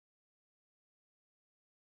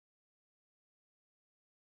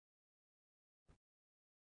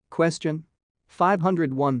Question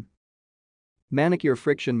 501. Manicure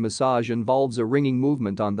friction massage involves a ringing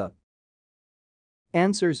movement on the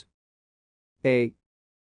answers. A.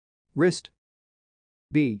 Wrist.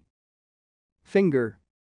 B. Finger.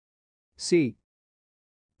 C.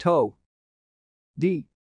 Toe. D.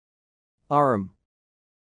 Arm.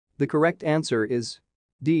 The correct answer is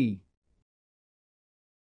D.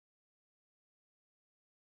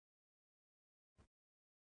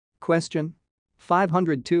 Question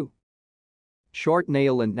 502. Short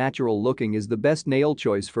nail and natural looking is the best nail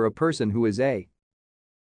choice for a person who is a.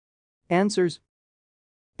 Answers.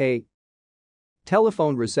 A.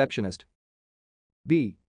 Telephone receptionist.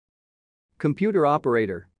 B. Computer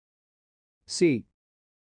operator. C.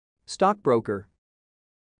 Stockbroker.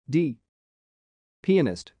 D.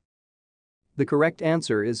 Pianist. The correct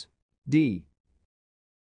answer is D.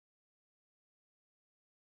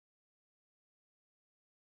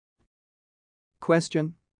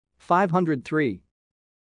 Question 503.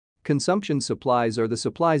 Consumption supplies are the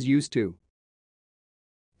supplies used to.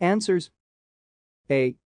 Answers.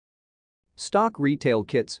 A. Stock retail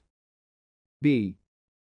kits. B.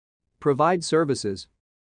 Provide services.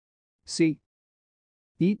 C.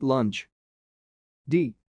 Eat lunch.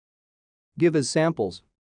 D. Give as samples.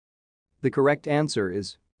 The correct answer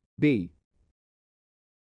is B.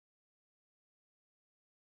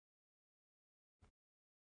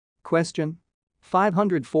 Question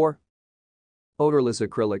 504. Odorless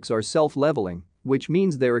acrylics are self-leveling, which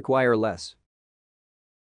means they require less.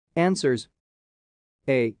 Answers.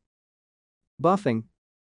 A. Buffing.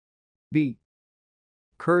 B.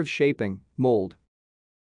 Curve shaping, mold.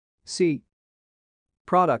 C.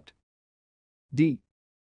 Product. D.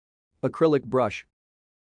 Acrylic brush.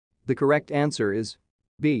 The correct answer is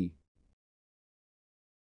B.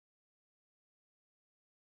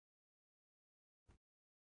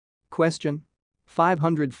 Question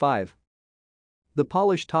 505. The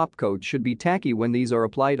polish top coat should be tacky when these are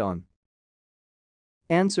applied on.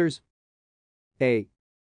 Answers. A.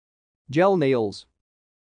 Gel nails.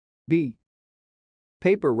 B.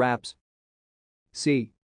 Paper wraps.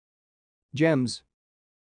 C. Gems.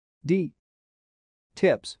 D.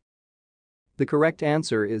 Tips. The correct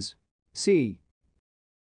answer is C.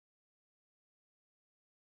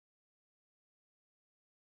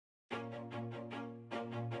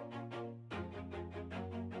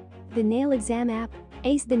 The Nail Exam app.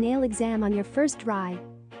 Ace the nail exam on your first try.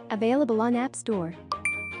 Available on App Store.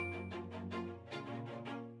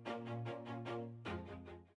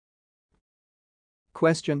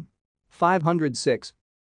 Question 506.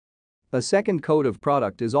 A second coat of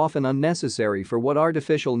product is often unnecessary for what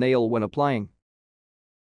artificial nail when applying?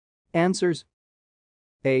 Answers.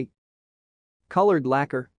 A. Colored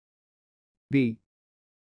lacquer. B.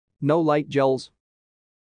 No light gels.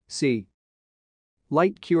 C.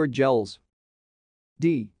 Light cured gels.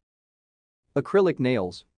 D. Acrylic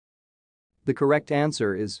nails. The correct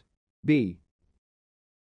answer is B.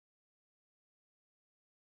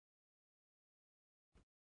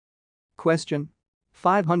 Question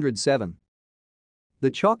 507. The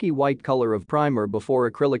chalky white color of primer before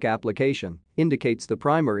acrylic application indicates the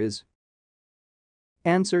primer is.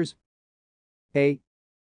 Answers. A.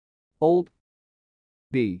 Old.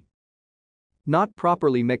 B. Not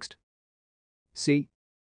properly mixed. C.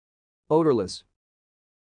 Odorless.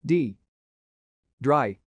 D.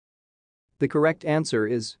 Dry. The correct answer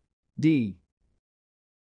is D.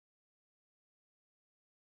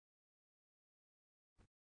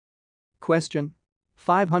 Question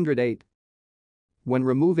 508. When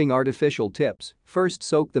removing artificial tips, first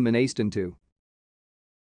soak them in acetone.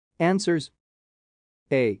 Answers.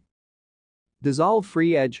 A. Dissolve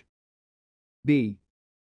free edge. B.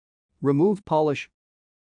 Remove polish.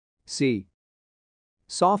 C.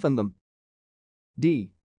 Soften them.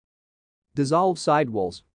 D. Dissolve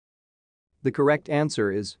sidewalls. The correct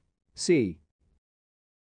answer is C.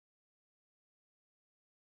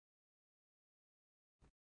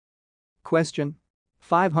 Question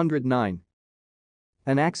 509.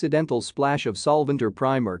 An accidental splash of solvent or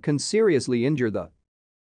primer can seriously injure the.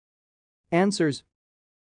 Answers.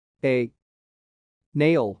 A.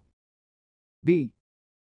 Nail. B.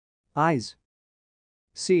 Eyes.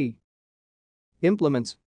 C.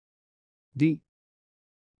 Implements. D.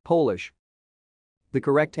 Polish. The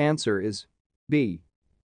correct answer is B.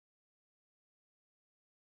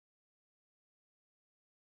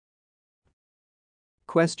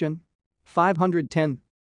 Question 510.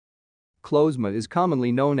 Closma is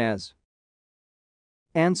commonly known as.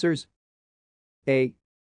 Answers. A.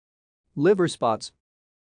 Liver spots.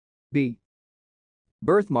 B.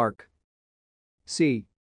 Birthmark. C.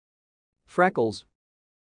 Freckles.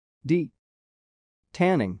 D.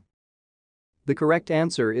 Tanning. The correct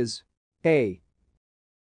answer is A.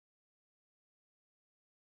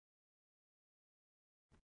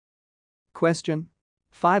 Question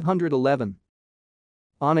 511.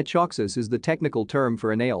 Onychoxis is the technical term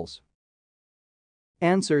for nails.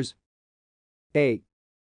 Answers: A.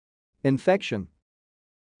 Infection.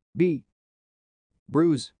 B.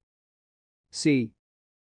 Bruise. C.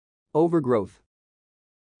 Overgrowth.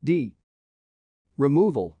 D.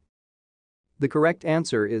 Removal. The correct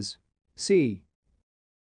answer is C.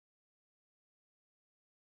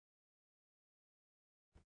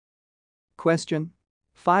 Question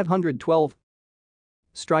 512.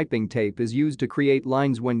 Striping tape is used to create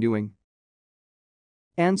lines when doing.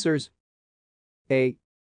 Answers: A.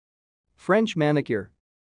 French manicure.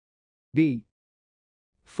 B.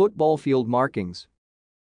 Football field markings.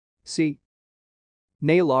 C.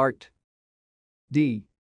 Nail art. D.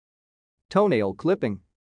 Toenail clipping.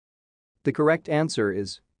 The correct answer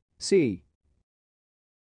is C.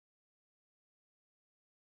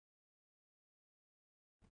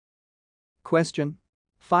 Question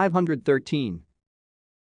 513.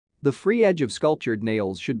 The free edge of sculptured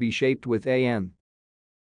nails should be shaped with AN.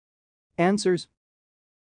 Answers: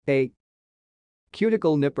 A.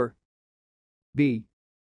 Cuticle nipper. B.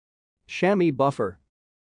 Chamois buffer.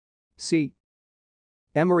 C.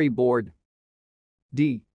 Emery board.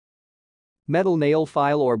 D. Metal nail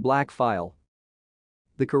file or black file.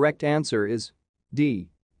 The correct answer is D.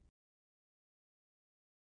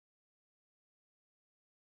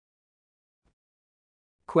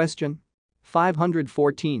 Question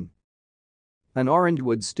 514. An orange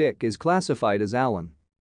wood stick is classified as Allen.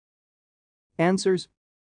 Answers: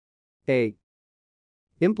 A.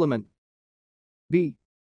 Implement. B.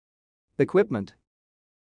 Equipment.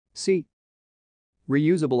 C.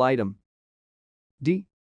 Reusable item. D.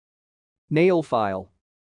 Nail file.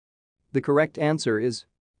 The correct answer is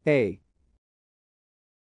A.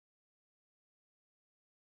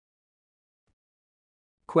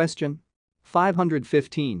 Question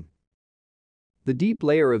 515. The deep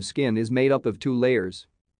layer of skin is made up of two layers,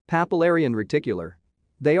 papillary and reticular.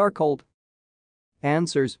 They are called.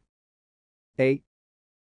 Answers: A.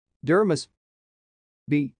 Dermis.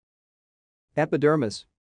 B. Epidermis.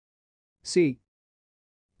 C.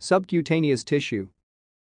 Subcutaneous tissue.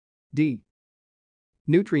 D.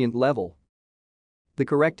 Nutrient level. The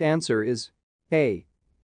correct answer is A.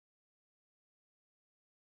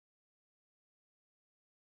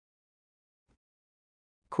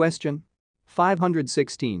 Question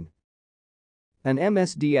 516. An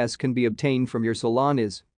MSDS can be obtained from your salon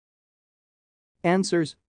is.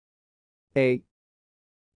 Answers: A.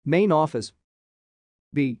 Main office.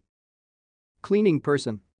 B. Cleaning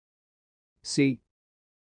person. C.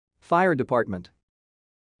 Fire department.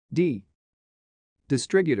 D.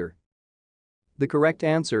 Distributor. The correct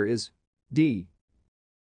answer is D.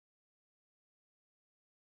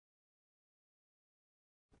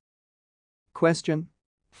 Question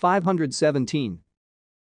 517.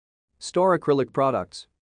 Store acrylic products.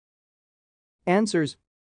 Answers: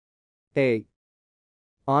 A.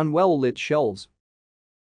 On well-lit shelves.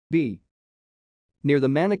 B. Near the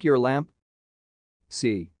manicure lamp.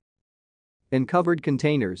 C. In covered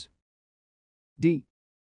containers. D.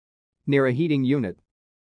 Near a heating unit.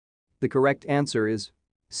 The correct answer is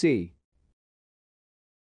C.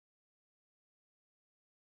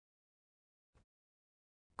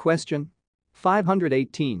 Question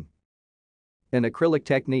 518. In acrylic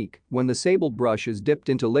technique, when the sable brush is dipped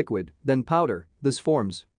into liquid, then powder, this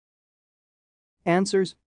forms.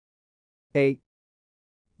 Answers: A.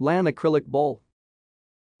 Lan acrylic ball.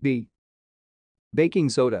 B. Baking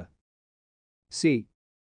soda. C.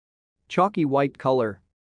 Chalky white color.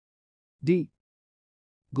 D.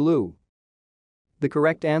 Glue. The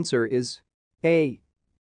correct answer is A.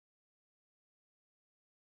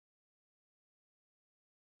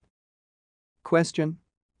 Question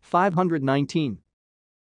 519.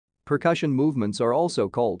 Percussion movements are also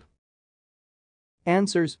called.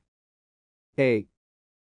 Answers: A.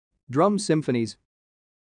 Drum symphonies.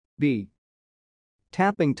 B.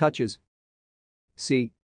 Tapping touches.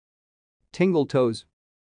 C. Tingle toes.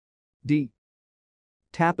 D.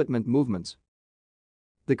 Tapetment movements.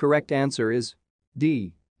 The correct answer is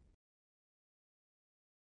D.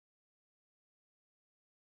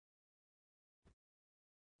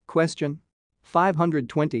 Question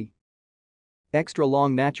 520. Extra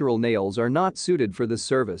long natural nails are not suited for this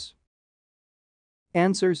service.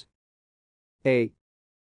 Answers: A.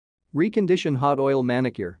 Recondition hot oil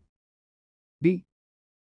manicure. B.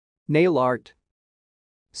 Nail art.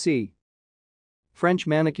 C. French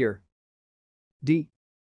manicure. D.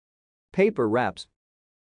 Paper wraps.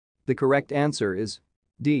 The correct answer is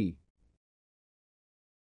D.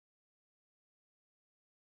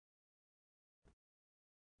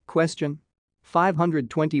 Question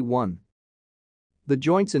 521. The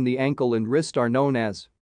joints in the ankle and wrist are known as.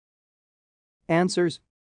 Answers: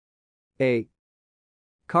 A.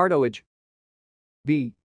 Cartilage.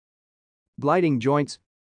 B. Gliding joints.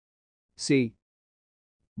 C.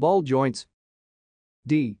 Ball joints.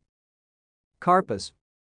 D. Carpus.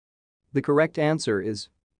 The correct answer is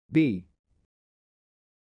B.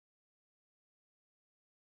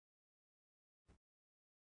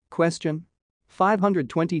 Question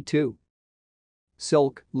 522.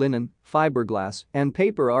 Silk, linen, fiberglass, and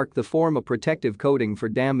paper are the form a protective coating for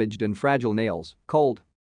damaged and fragile nails, called.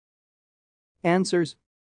 Answers: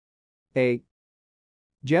 A.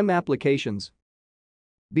 Gem applications.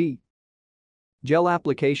 B. Gel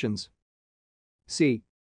applications. C.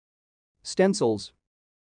 Stencils.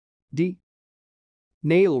 D.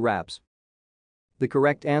 Nail wraps. The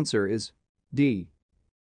correct answer is D.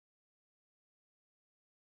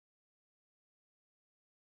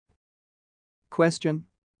 Question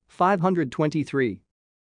 523.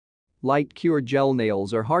 Light cured gel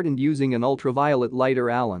nails are hardened using an ultraviolet light or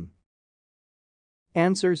Allen.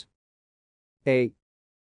 Answers: A.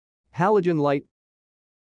 Halogen light.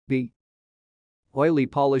 B. Oily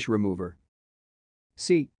polish remover.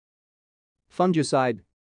 C. Fungicide.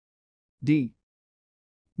 D.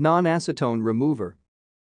 Non-acetone remover.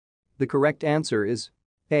 The correct answer is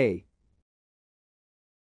A.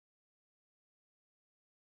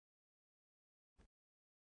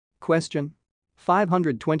 Question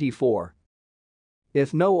 524.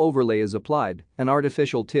 If no overlay is applied, an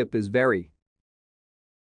artificial tip is very.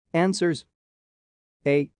 Answers: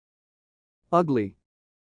 A. Ugly.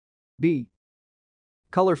 B.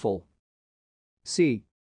 Colorful. C.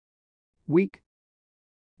 Weak.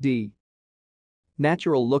 D.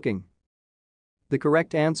 Natural looking. The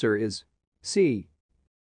correct answer is C.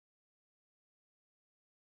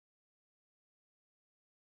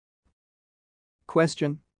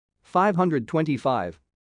 Question 525.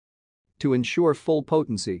 To ensure full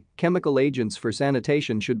potency, chemical agents for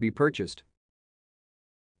sanitation should be purchased.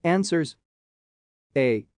 Answers: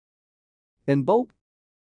 A. In bulk.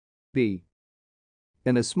 B.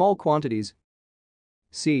 In a small quantities.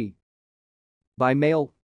 C. By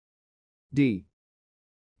mail. D.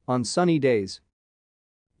 On sunny days.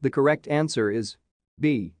 The correct answer is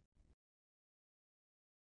B.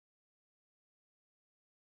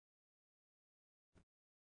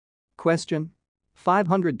 Question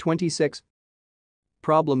 526.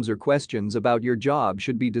 Problems or questions about your job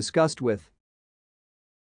should be discussed with.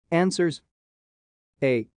 Answers: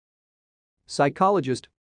 A. Psychologist.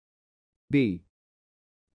 B.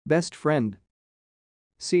 Best friend.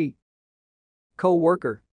 C.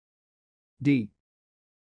 Co-worker. D.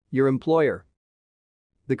 Your employer.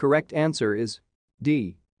 The correct answer is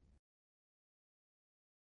D.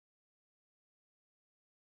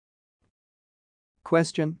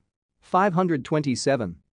 Question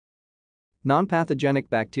 527. Non-pathogenic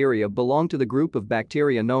bacteria belong to the group of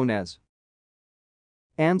bacteria known as.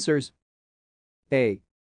 Answers: A.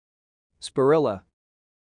 Spirilla.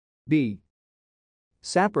 B.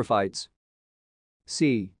 Saprophytes.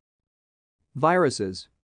 C. Viruses.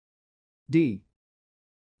 D.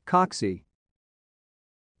 Cocci.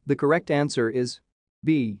 The correct answer is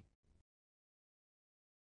B.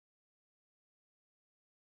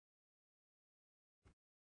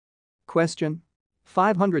 Question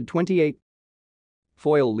 528.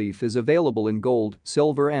 Foil leaf is available in gold,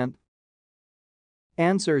 silver and.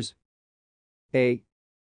 Answers: A.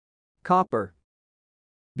 Copper.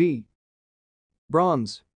 B.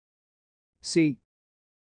 Bronze. C.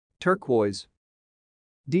 Turquoise.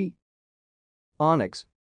 D. Onyx.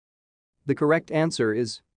 The correct answer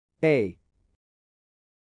is A.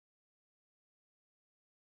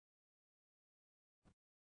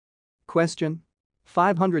 Question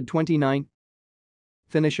 529.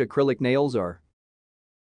 Finish acrylic nails are.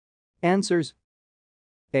 Answers: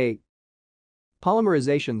 A.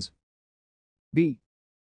 Polymerizations. B.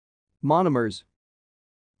 Monomers.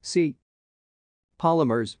 C.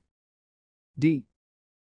 Polymers. D.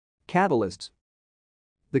 Catalysts.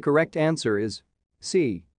 The correct answer is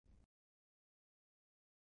C.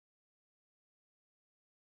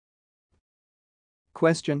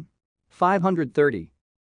 Question 530.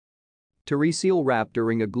 To reseal wrap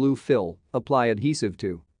during a glue fill, apply adhesive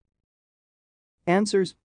to.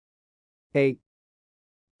 Answers: A.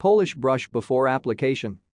 Polish brush before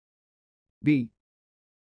application. B.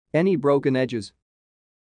 Any broken edges.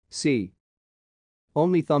 C.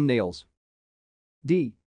 Only thumbnails.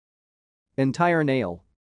 D. Entire nail.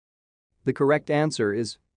 The correct answer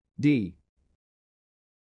is D.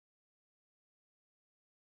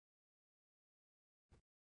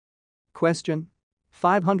 Question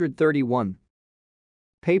 531.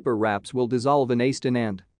 Paper wraps will dissolve in acetone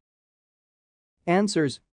and.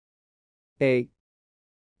 Answers: A.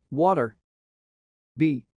 Water.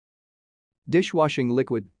 B. Dishwashing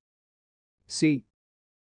liquid. C.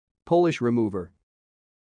 Polish remover.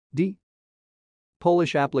 D.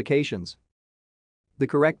 Polish applications. The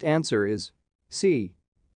correct answer is C.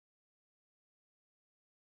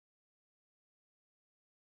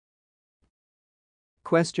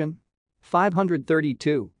 Question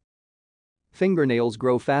 532. Fingernails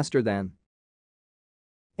grow faster than.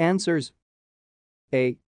 Answers: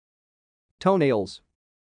 A. Toenails.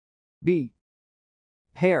 B.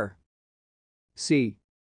 Hair. C.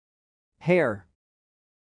 Hair.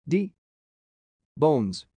 D.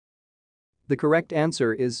 Bones. The correct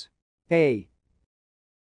answer is A.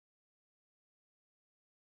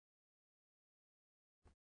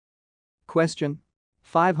 Question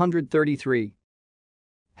 533.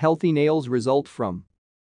 Healthy nails result from.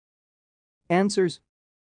 Answers: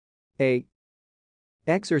 A.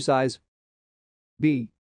 Exercise. B.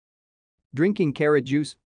 Drinking carrot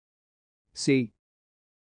juice. C.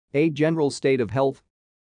 A. General state of health.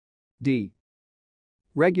 D.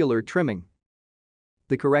 Regular trimming.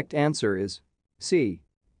 The correct answer is C.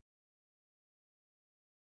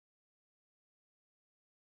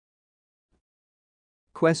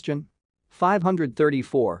 Question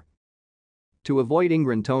 534. To avoid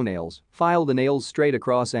ingrown toenails, file the nails straight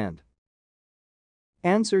across and.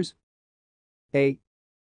 Answers: A.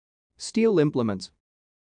 Steel implements.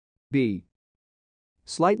 B.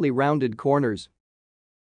 Slightly rounded corners.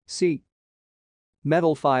 C.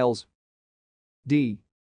 Metal files. D.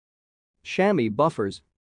 Chamois buffers.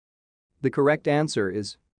 The correct answer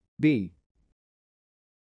is B.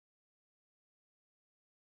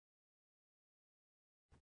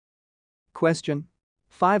 Question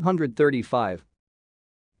 535.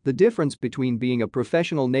 The difference between being a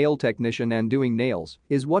professional nail technician and doing nails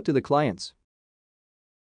is what to the clients?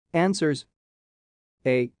 Answers: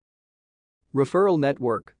 A. Referral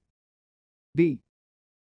network. B.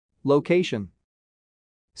 Location.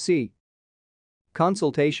 C.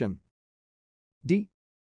 Consultation. D.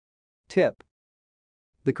 Tip.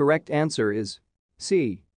 The correct answer is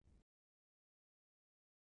C.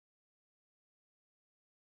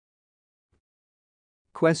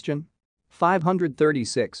 Question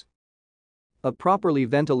 536. A properly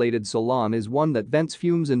ventilated salon is one that vents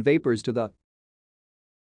fumes and vapors to the.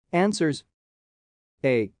 Answers: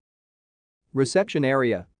 A. Reception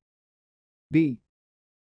area. B.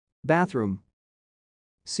 Bathroom.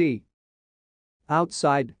 C.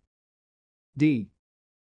 Outside. D.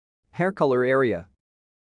 Hair color area.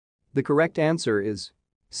 The correct answer is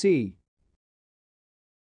C.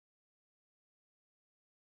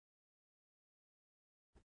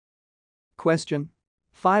 Question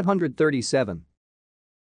 537.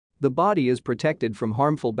 The body is protected from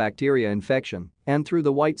harmful bacteria infection and through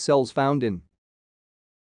the white cells found in.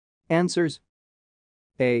 Answers: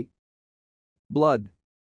 A. Blood.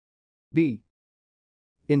 B.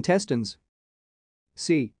 Intestines.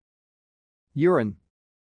 C. Urine.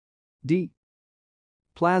 D.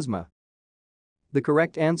 Plasma. The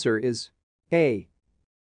correct answer is A.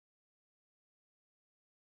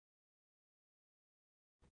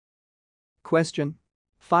 Question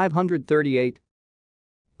 538.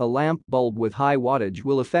 A lamp bulb with high wattage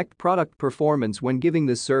will affect product performance when giving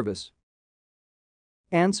this service.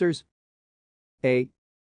 Answers: A.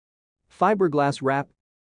 Fiberglass wrap.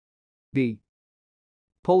 B.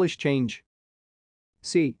 Polish change.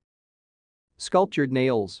 C. Sculptured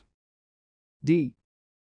nails. D.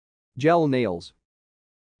 Gel nails.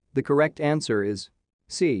 The correct answer is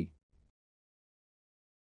C.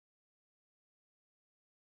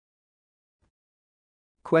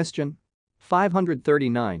 Question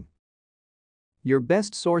 539. Your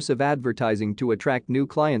best source of advertising to attract new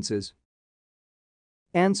clients is.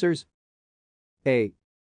 Answers: A.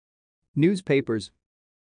 Newspapers.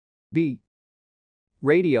 B.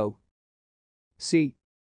 Radio. C.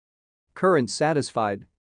 Current satisfied.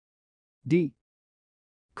 D.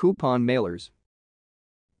 Coupon mailers.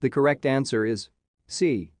 The correct answer is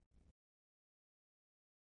C.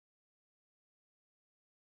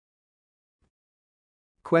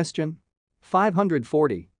 Question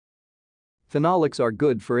 540. Phenolics are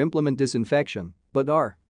good for implement disinfection, but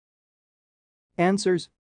are. Answers: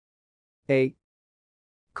 A.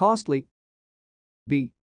 Costly.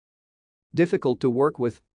 B. Difficult to work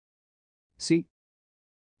with. C.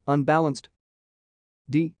 Unbalanced.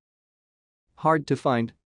 D. Hard to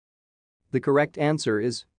find. The correct answer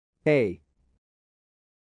is A.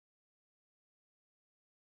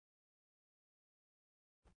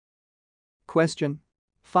 Question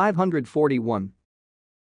 541.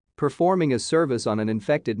 Performing a service on an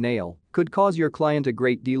infected nail could cause your client a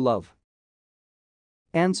great deal of.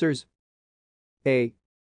 Answers: A.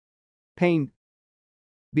 Pain.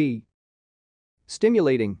 B.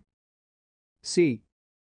 Stimulating. C.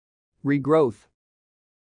 Regrowth.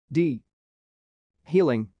 D.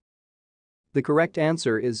 Healing. The correct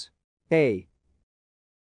answer is A.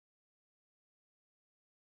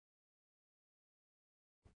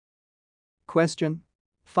 Question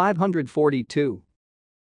 542.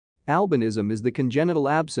 Albinism is the congenital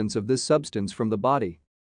absence of this substance from the body.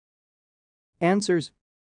 Answers: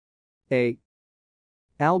 A.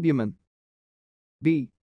 Albumin.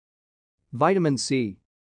 B. Vitamin C.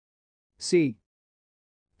 C.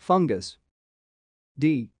 Fungus.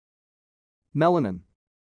 D. Melanin.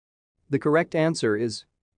 The correct answer is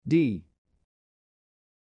D.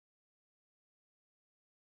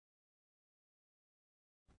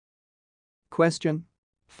 Question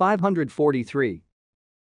 543.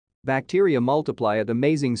 Bacteria multiply at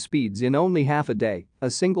amazing speeds in only half a day.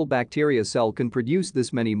 A single bacteria cell can produce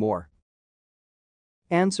this many more.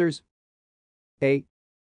 Answers: A.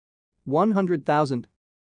 100,000.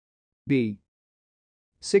 B.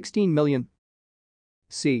 16 million.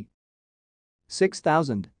 C.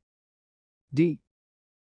 6,000. D.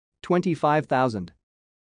 25,000.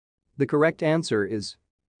 The correct answer is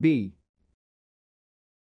B.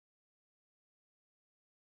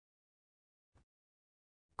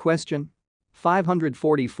 Question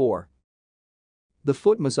 544. The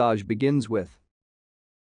foot massage begins with.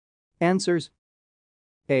 Answers: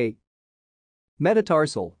 A.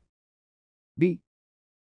 Metatarsal. B.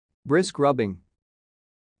 Brisk rubbing.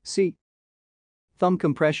 C. Thumb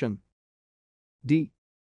compression. D.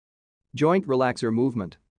 Joint relaxer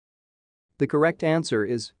movement. The correct answer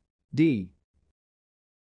is D.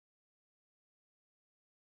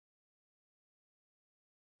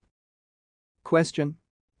 Question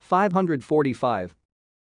 545.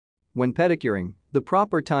 When pedicuring, the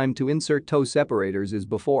proper time to insert toe separators is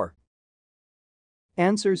before.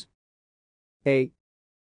 Answers: A.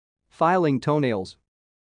 Filing toenails.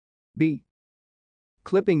 B.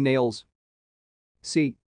 Clipping nails.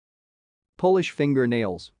 C. Polish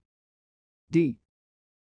fingernails. D.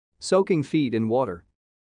 Soaking feet in water.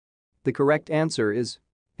 The correct answer is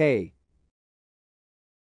A.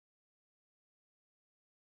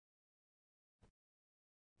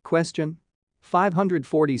 Question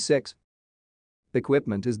 546.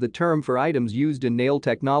 Equipment is the term for items used in nail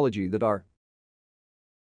technology that are.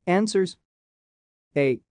 Answers: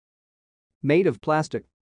 A. Made of plastic.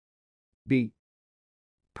 B.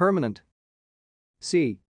 Permanent.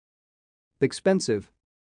 C. Expensive.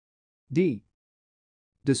 D.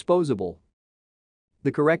 Disposable.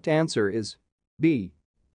 The correct answer is B.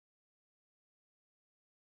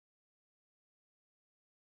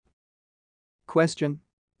 Question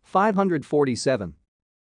 547.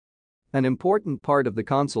 An important part of the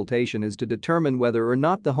consultation is to determine whether or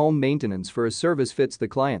not the home maintenance for a service fits the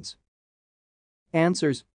client's.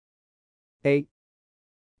 Answers: A.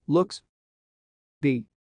 Looks. B.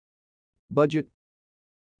 Budget.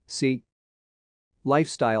 C.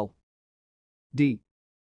 Lifestyle. D.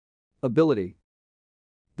 Ability.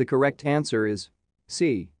 The correct answer is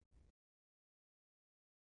C.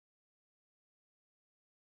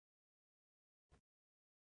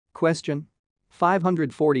 Question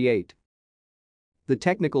 548. The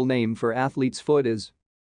technical name for athlete's foot is.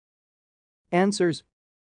 Answers: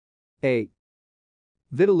 A.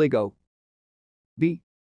 Vitiligo. B.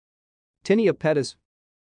 Tinea pedis.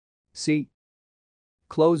 C.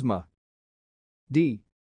 Closma. D.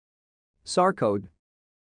 Sarcode.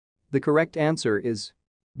 The correct answer is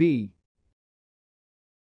B.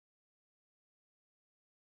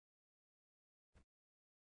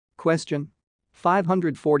 Question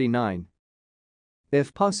 549.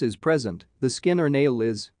 If pus is present, the skin or nail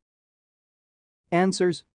is.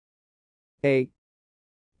 Answers: A.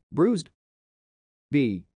 Bruised.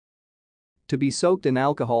 B. To be soaked in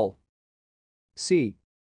alcohol. C.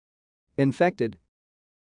 Infected.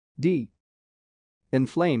 D.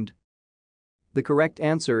 Inflamed. The correct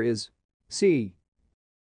answer is C.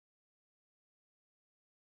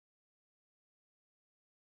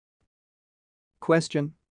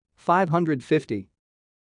 Question 550.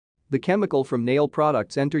 The chemical from nail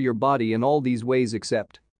products enter your body in all these ways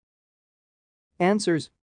except.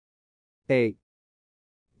 Answers: A.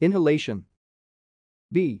 Inhalation.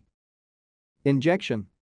 B. Injection.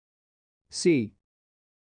 C.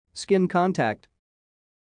 Skin contact.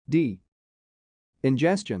 D.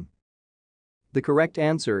 Ingestion. The correct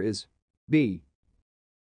answer is B.